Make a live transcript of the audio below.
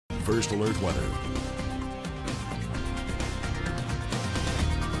First Alert Weather.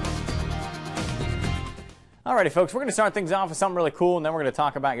 Alrighty folks, we're going to start things off with something really cool, and then we're going to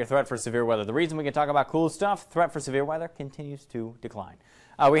talk about your threat for severe weather. The reason we can talk about cool stuff, threat for severe weather continues to decline.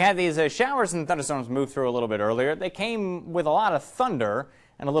 We had these showers and thunderstorms move through a little bit earlier. They came with a lot of thunder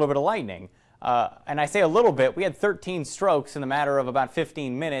and a little bit of lightning. And I say a little bit, we had 13 strokes in the matter of about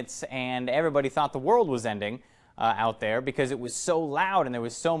 15 minutes, and everybody thought the world was ending out there because it was so loud and there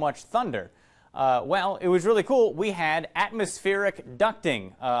was so much thunder. Well, it was really cool. We had atmospheric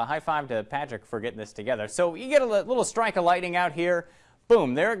ducting. High five to Patrick for getting this together. So you get a little strike of lightning out here.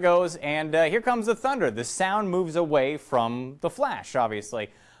 Boom, there it goes. And here comes the thunder. The sound moves away from the flash, obviously.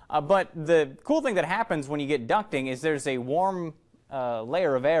 But the cool thing that happens when you get ducting is there's a warm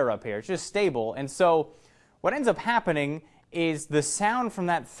layer of air up here. It's just stable. And so what ends up happening is the sound from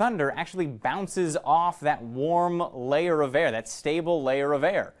that thunder actually bounces off that warm layer of air, that stable layer of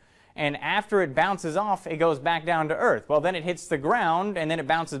air. And after it bounces off, it goes back down to earth. Well, then it hits the ground, and then it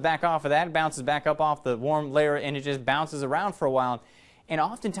bounces back off of that, it bounces back up off the warm layer, and it just bounces around for a while. And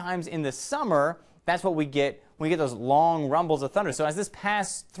oftentimes in the summer, that's what we get when we get those long rumbles of thunder. So as this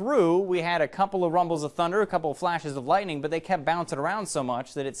passed through, we had a couple of rumbles of thunder, a couple of flashes of lightning, but they kept bouncing around so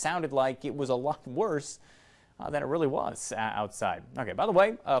much that it sounded like it was a lot worse than it really was outside. Okay, by the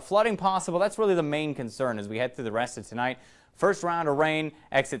way, flooding possible. That's really the main concern as we head through the rest of tonight. First round of rain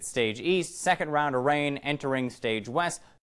exits stage east, second round of rain entering stage west.